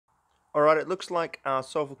Alright, it looks like our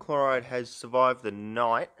sulfur chloride has survived the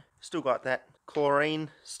night. Still got that chlorine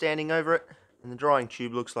standing over it. And the drying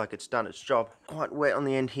tube looks like it's done its job. Quite wet on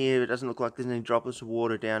the end here. It doesn't look like there's any droplets of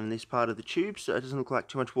water down in this part of the tube, so it doesn't look like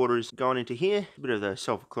too much water is going into here. A bit of the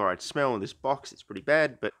sulfur chloride smell in this box. It's pretty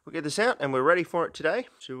bad, but we'll get this out and we're ready for it today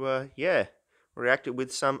to, react it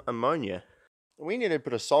with some ammonia. We need to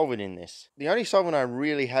put a solvent in this. The only solvent I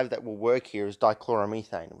really have that will work here is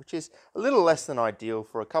dichloromethane, which is a little less than ideal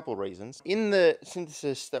for a couple of reasons. In the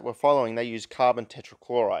synthesis that we're following, they use carbon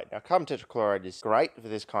tetrachloride. Now, carbon tetrachloride is great for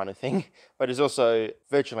this kind of thing, but it's also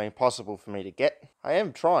virtually impossible for me to get. I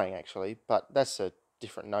am trying, actually, but that's a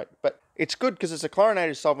different note. But it's good because it's a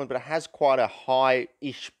chlorinated solvent, but it has quite a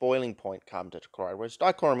high-ish boiling point, carbon tetrachloride, whereas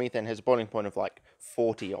dichloromethane has a boiling point of like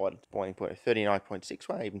 40 odd, boiling point of 39.6.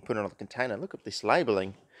 Well, I even put it on the container. Look at this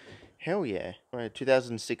labeling. Hell yeah.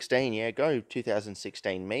 2016, yeah, go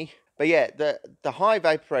 2016 me. But yeah, the high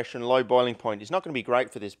vapor pressure and low boiling point is not going to be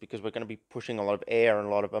great for this because we're going to be pushing a lot of air and a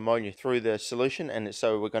lot of ammonia through the solution, and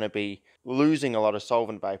so we're going to be losing a lot of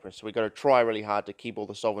solvent vapor. So we've got to try really hard to keep all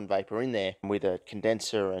the solvent vapor in there with a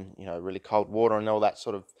condenser and, you know, really cold water and all that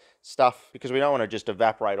sort of stuff, because we don't want to just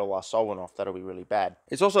evaporate all our solvent off. That'll be really bad.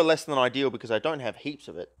 It's also less than ideal because I don't have heaps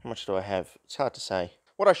of it. How much do I have? It's hard to say.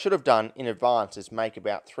 What I should have done in advance is make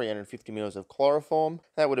about 350 mils of chloroform.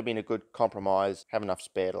 That would have been a good compromise. Have enough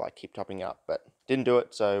spare to like keep topping up, but didn't do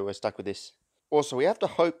it, so we're stuck with this. Also, we have to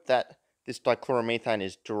hope that this dichloromethane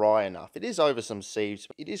is dry enough. It is over some sieves.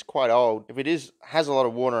 It is quite old. If it has a lot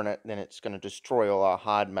of water in it, then it's going to destroy all our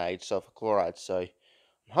hard-made sulfur chlorides. So I'm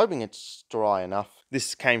hoping it's dry enough.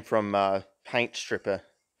 This came from paint stripper.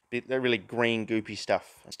 They're really green, goopy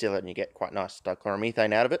stuff. Still, and you get quite nice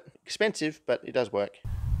dichloromethane out of it. Expensive, but it does work.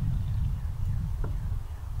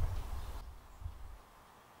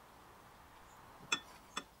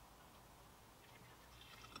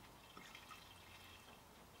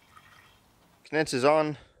 Condenser's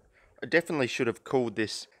on. I definitely should have cooled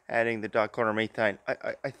this, adding the dichloromethane.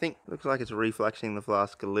 I think it looks like it's refluxing the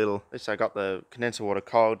flask a little. At least I got the condenser water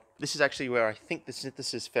cold. This is actually where I think the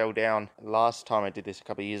synthesis fell down last time I did this a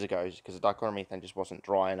couple of years ago, because the dichloromethane just wasn't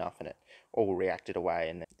dry enough and it all reacted away,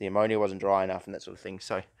 and the ammonia wasn't dry enough and that sort of thing.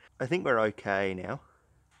 So I think we're okay now.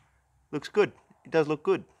 Looks good. It does look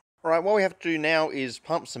good. Alright, what we have to do now is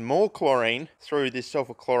pump some more chlorine through this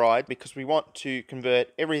sulfur chloride because we want to convert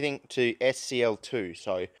everything to SCl2,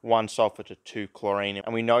 so 1 sulfur to 2 chlorine.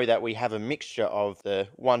 And we know that we have a mixture of the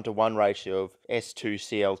 1:1 ratio of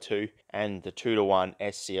S2Cl2 and the 2:1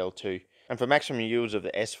 SCl2. And for maximum yields of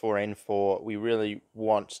the S4N4, we really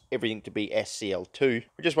want everything to be SCl2.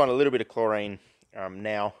 We just want a little bit of chlorine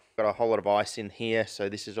now. Got a whole lot of ice in here, so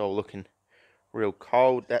this is all looking real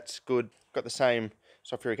cold. That's good. Got the same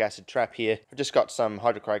sulfuric acid trap here. I've just got some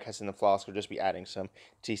hydrochloric acid in the flask. I'll just be adding some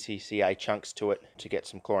TCCA chunks to it to get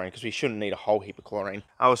some chlorine, because we shouldn't need a whole heap of chlorine.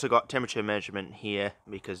 I also got temperature measurement here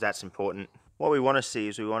because that's important. What we want to see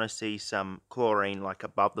is we want to see some chlorine like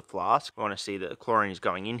above the flask. We want to see that the chlorine is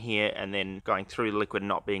going in here and then going through the liquid and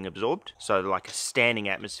not being absorbed. So like a standing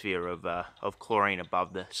atmosphere of chlorine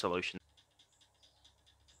above the solution.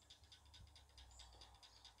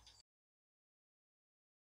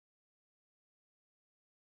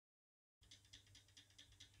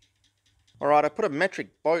 Alright, I put a metric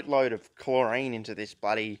boatload of chlorine into this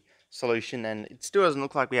bloody solution, and it still doesn't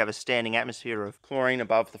look like we have a standing atmosphere of chlorine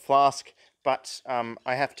above the flask, but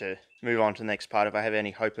I have to move on to the next part if I have any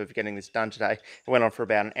hope of getting this done today. It went on for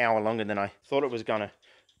about an hour longer than I thought it was going to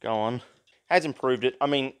go on. Has improved it. I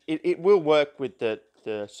mean, it will work with the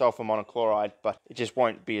sulfur monochloride, but it just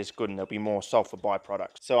won't be as good, and there'll be more sulfur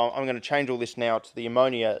byproducts. So I'm going to change all this now to the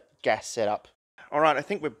ammonia gas setup. Alright, I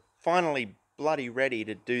think we're finally bloody ready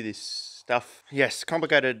to do this stuff. Yes,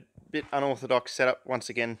 complicated, bit unorthodox setup. Once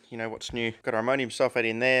again, you know what's new. Got our ammonium sulfate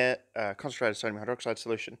in there, concentrated sodium hydroxide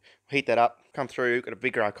solution. Heat that up, come through, got a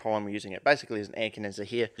big column, we're using it basically as an air condenser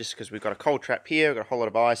here, just because we've got a cold trap here, we've got a whole lot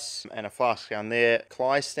of ice, and a flask down there.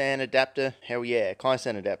 Clystan adapter, hell yeah,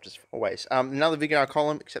 Clystan adapters always. Another Vigor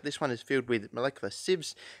column, except this one is filled with molecular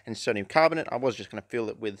sieves and sodium carbonate. I was just going to fill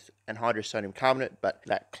it with anhydrous sodium carbonate, but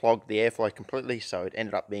that clogged the airflow completely, so it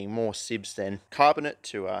ended up being more sieves than carbonate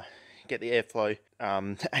to get the airflow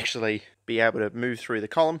actually be able to move through the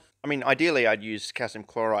column. I mean, ideally I'd use calcium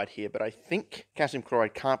chloride here, but I think calcium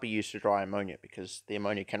chloride can't be used to dry ammonia because the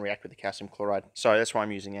ammonia can react with the calcium chloride. So that's why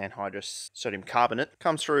I'm using anhydrous sodium carbonate.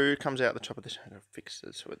 Comes through, comes out the top of this. I'm going to fix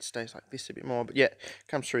it so it stays like this a bit more. But yeah,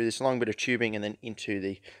 comes through this long bit of tubing and then into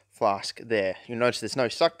the flask there. You'll notice there's no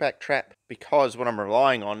suckback trap because what I'm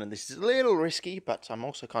relying on, and this is a little risky, but I'm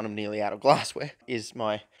also kind of nearly out of glassware, is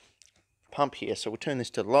my pump here. So we'll turn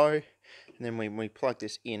this to low. And then when we plug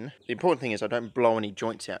this in, the important thing is I don't blow any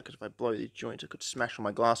joints out, because if I blow these joints I could smash all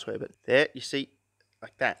my glassware. But there, you see,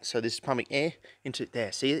 like that. So this is pumping air into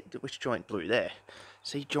there. See which joint blew there?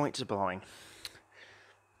 See, joints are blowing.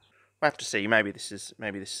 We'll have to see. Maybe this is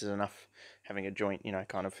enough, having a joint, you know,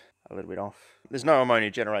 kind of a little bit off. There's no ammonia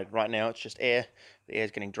generated right now. It's just air. The air's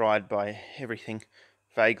getting dried by everything,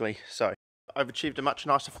 vaguely. So I've achieved a much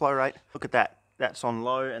nicer flow rate. Look at that. That's on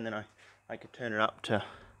low, and then I could turn it up to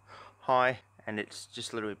high, and it's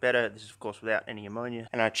just a little bit better. This is of course without any ammonia.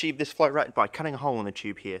 And I achieved this flow rate by cutting a hole in the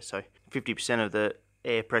tube here. So 50% of the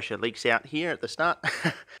air pressure leaks out here at the start.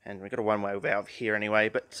 And we've got a one-way valve here anyway.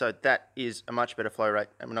 But so that is a much better flow rate,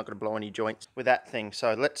 and we're not going to blow any joints with that thing.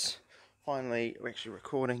 So let's finally, we're actually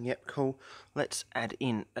recording. Yep, cool. Let's add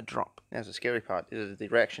in a drop. Now's the scary part. Is the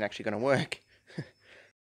reaction actually going to work? We've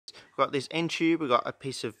got this end tube. We've got a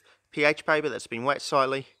piece of pH paper that's been wet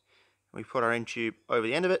slightly. We put our end tube over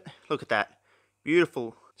the end of it. Look at that.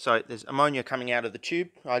 Beautiful. So there's ammonia coming out of the tube.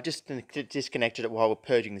 I just disconnected it while we're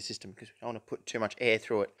purging the system because we don't want to put too much air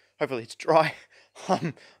through it. Hopefully it's dry.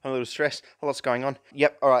 I'm a little stressed. A lot's going on.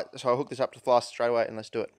 Yep, alright. So I'll hook this up to the flask straight away and let's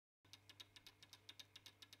do it.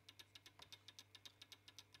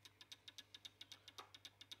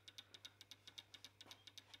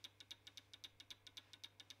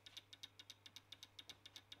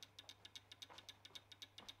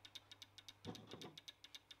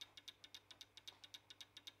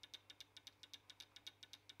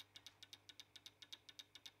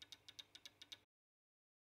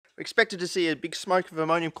 We expected to see a big smoke of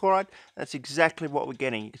ammonium chloride. That's exactly what we're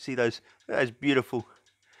getting. You can see those beautiful.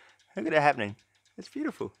 Look at it happening. It's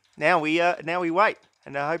beautiful. Now we wait,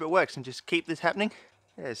 and I hope it works, and just keep this happening.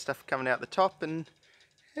 Yeah, there's stuff coming out the top, and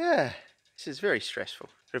yeah, this is very stressful.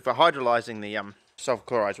 But if we're hydrolyzing the sulfur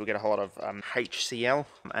chlorides, we'll get a whole lot of HCl,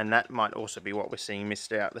 and that might also be what we're seeing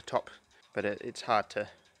missed out the top. But it's hard to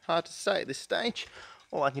say at this stage.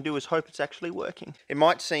 All I can do is hope it's actually working. It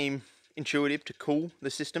might seem intuitive to cool the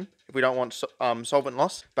system if we don't want solvent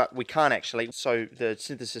loss, but we can't actually. So the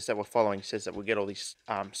synthesis that we're following says that we'll get all these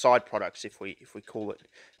side products if we cool it.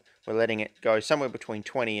 We're letting it go somewhere between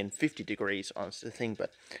 20 and 50 degrees on the thing,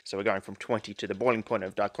 but so we're going from 20 to the boiling point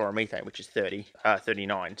of dichloromethane, which is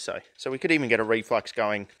 39. So we could even get a reflux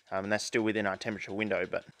going, and that's still within our temperature window,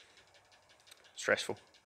 but stressful.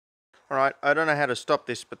 Alright, I don't know how to stop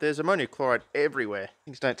this, but there's ammonium chloride everywhere.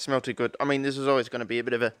 Things don't smell too good. I mean, this is always going to be a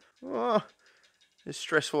bit of a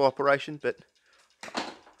stressful operation, but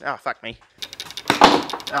fuck me.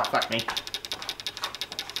 Oh, fuck me.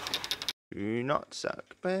 Do not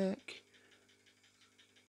suck back.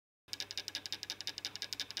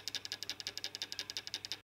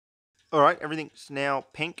 Alright, everything's now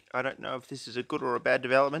pink. I don't know if this is a good or a bad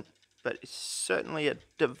development, but it's certainly a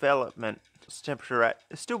development. Temperature at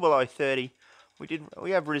still below 30.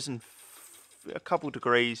 We have risen a couple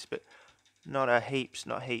degrees, but not heaps.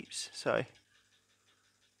 So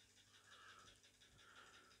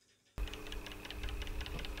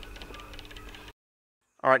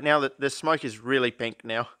alright, now that the smoke is really pink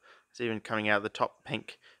now. It's even coming out of the top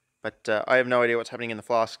pink. But I have no idea what's happening in the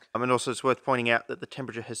flask. And also it's worth pointing out that the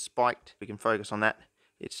temperature has spiked. We can focus on that.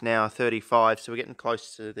 It's now 35, so we're getting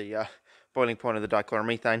close to the boiling point of the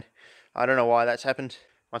dichloromethane. I don't know why that's happened.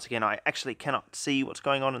 Once again, I actually cannot see what's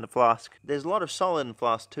going on in the flask. There's a lot of solid in the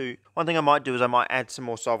flask too. One thing I might do is I might add some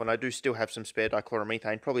more solvent. I do still have some spare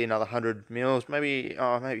dichloromethane, probably another 100 mils, maybe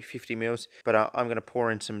 50 mils. But I'm going to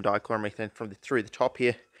pour in some dichloromethane through the top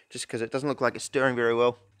here, just because it doesn't look like it's stirring very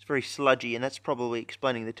well. It's very sludgy, and that's probably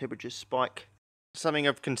explaining the temperature spike. Something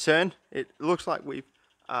of concern, it looks like we've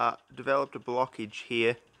developed a blockage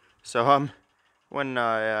here. So when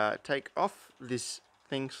I take off this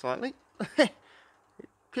thing slightly, it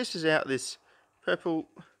pisses out this purple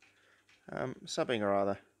something or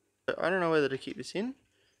other. I don't know whether to keep this in,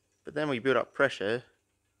 but then we build up pressure.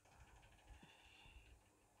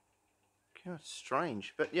 God, it's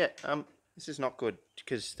strange, but yeah, this is not good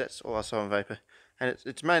because that's all our solvent vapor, and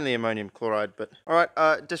it's mainly ammonium chloride. But all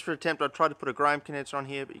right, desperate attempt. I tried to put a Graham condenser on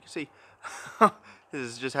here, but you can see this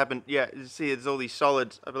has just happened. Yeah, you see, there's all these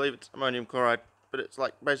solids. I believe it's ammonium chloride, but it's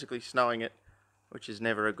like basically snowing it, which is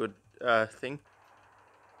never a good thing.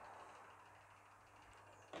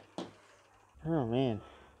 Oh man,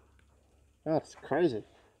 that's crazy.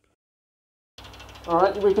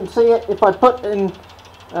 Alright, we can see it. If I put in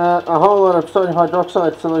a whole lot of sodium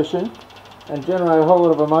hydroxide solution and generate a whole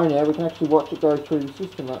lot of ammonia, we can actually watch it go through the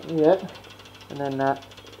system like that. And then I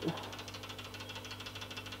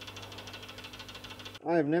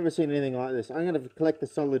have never seen anything like this. I'm going to collect the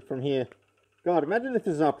solid from here God, imagine if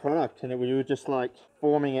this is our product and we were just like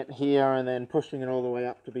forming it here and then pushing it all the way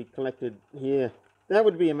up to be collected here. That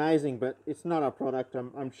would be amazing, but it's not our product,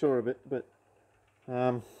 I'm sure of it. But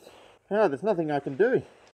no, there's nothing I can do.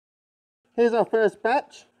 Here's our first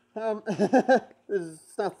batch. This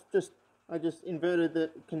stuff I just inverted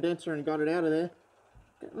the condenser and got it out of there.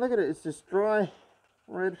 Look at it, it's just dry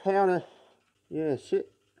red powder. Yeah,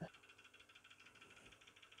 shit.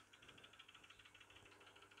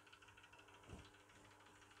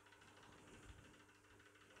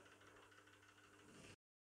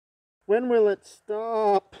 When will it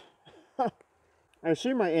stop? I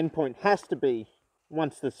assume my endpoint has to be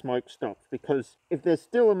once the smoke stops, because if there's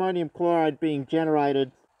still ammonium chloride being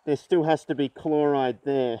generated, there still has to be chloride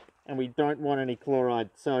there, and we don't want any chloride.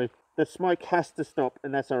 So the smoke has to stop,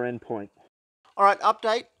 and that's our endpoint. Alright,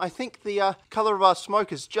 update. I think the colour of our smoke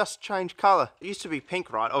has just changed colour. It used to be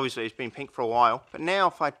pink, right? Obviously it's been pink for a while. But now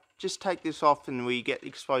if I just take this off and we get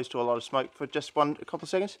exposed to a lot of smoke for just a couple of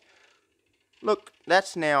seconds, look,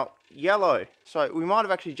 that's now yellow. So we might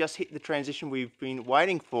have actually just hit the transition we've been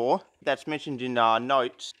waiting for. That's mentioned in our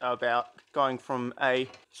notes about going from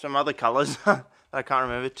some other colours that I can't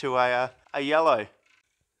remember to a yellow.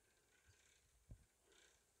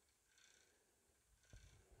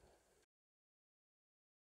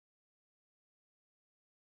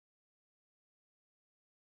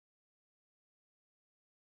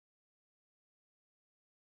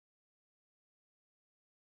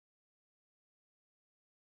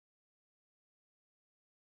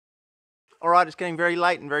 Alright, it's getting very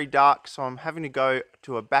late and very dark, so I'm having to go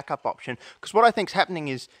to a backup option. Because what I think's happening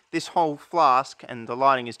is this whole flask, and the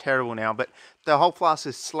lighting is terrible now, but the whole flask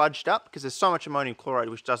is sludged up because there's so much ammonium chloride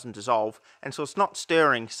which doesn't dissolve, and so it's not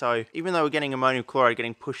stirring. So even though we're getting ammonium chloride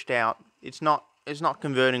getting pushed out, it's not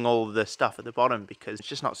converting all of the stuff at the bottom because it's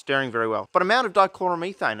just not stirring very well. But I'm out of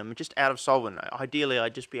dichloromethane, I'm just out of solvent. Ideally,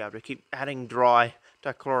 I'd just be able to keep adding dry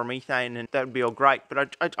dichloromethane and that would be all great,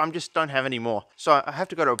 but I just don't have any more. So I have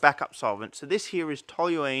to go to a backup solvent. So this here is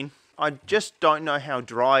toluene. I just don't know how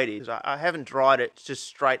dry it is. I haven't dried it just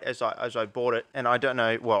straight as I bought it, and I don't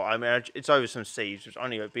know, well, I mean, it's over some sieves. It's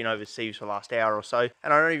only been over sieves for the last hour or so,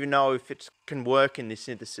 and I don't even know if it can work in this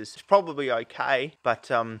synthesis. It's probably okay, but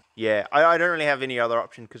yeah, I don't really have any other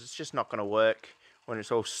option because it's just not going to work when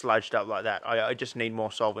it's all sludged up like that. I just need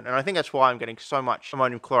more solvent, and I think that's why I'm getting so much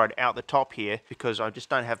ammonium chloride out the top here, because I just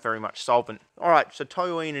don't have very much solvent. Alright, so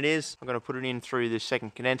toluene it is. I'm going to put it in through the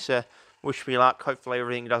second condenser. Wish me luck. Hopefully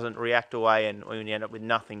everything doesn't react away and we end up with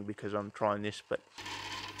nothing because I'm trying this, but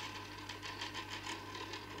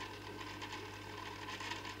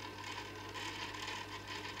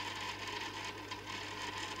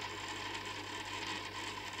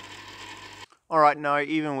alright, no,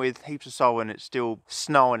 even with heaps of solvent, it's still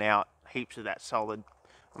snowing out heaps of that solid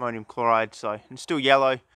ammonium chloride, so it's still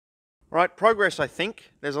yellow. Right, progress, I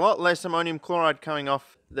think. There's a lot less ammonium chloride coming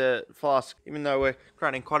off the flask, even though we're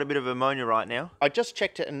creating quite a bit of ammonia right now. I just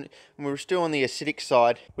checked it and we were still on the acidic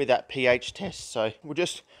side with that pH test, so we'll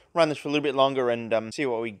just run this for a little bit longer and see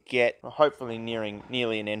what we get. We're hopefully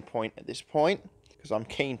nearly an end point at this point, because I'm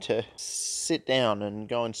keen to sit down and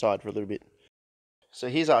go inside for a little bit. So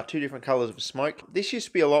here's our two different colours of smoke. This used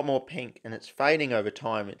to be a lot more pink and it's fading over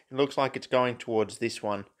time. It looks like it's going towards this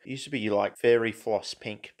one. It used to be like fairy floss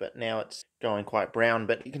pink, but now it's going quite brown.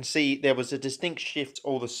 But you can see there was a distinct shift.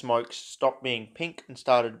 All the smokes stopped being pink and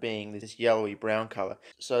started being this yellowy brown colour.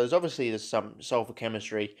 So there's some sulfur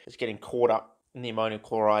chemistry that's getting caught up in the ammonium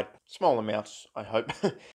chloride. Small amounts, I hope.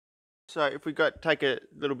 So if we take a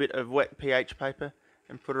little bit of wet pH paper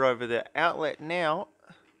and put it over the outlet now,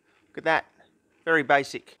 look at that. Very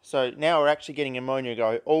basic. So now we're actually getting ammonia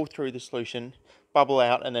go all through the solution, bubble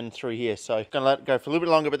out, and then through here. So I'm going to let it go for a little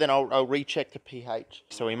bit longer, but then I'll recheck the pH.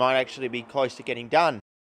 So we might actually be close to getting done.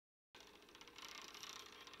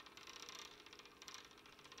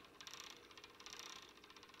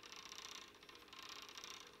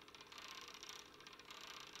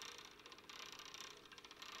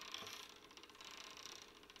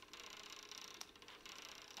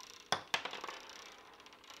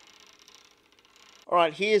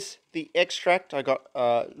 Alright, here's the extract. I got,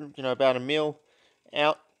 about a mil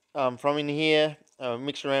out from in here.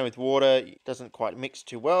 Mixed around with water. It doesn't quite mix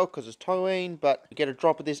too well because it's toluene, but we get a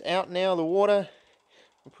drop of this out now, the water.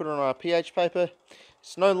 We put it on our pH paper.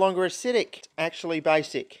 It's no longer acidic. It's actually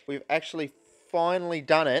basic. We've actually finally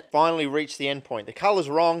done it. Finally reached the end point. The colour's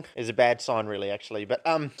wrong is a bad sign, really, actually. But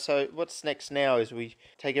so what's next now is we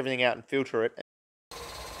take everything out and filter it.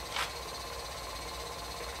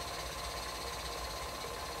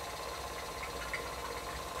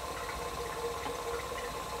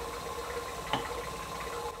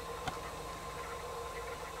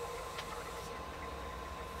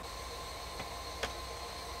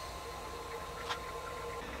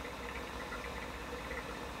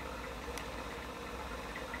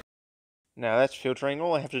 Now that's filtering.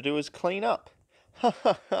 All I have to do is clean up. Ha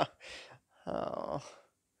ha ha. Oh.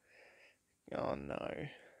 Oh no.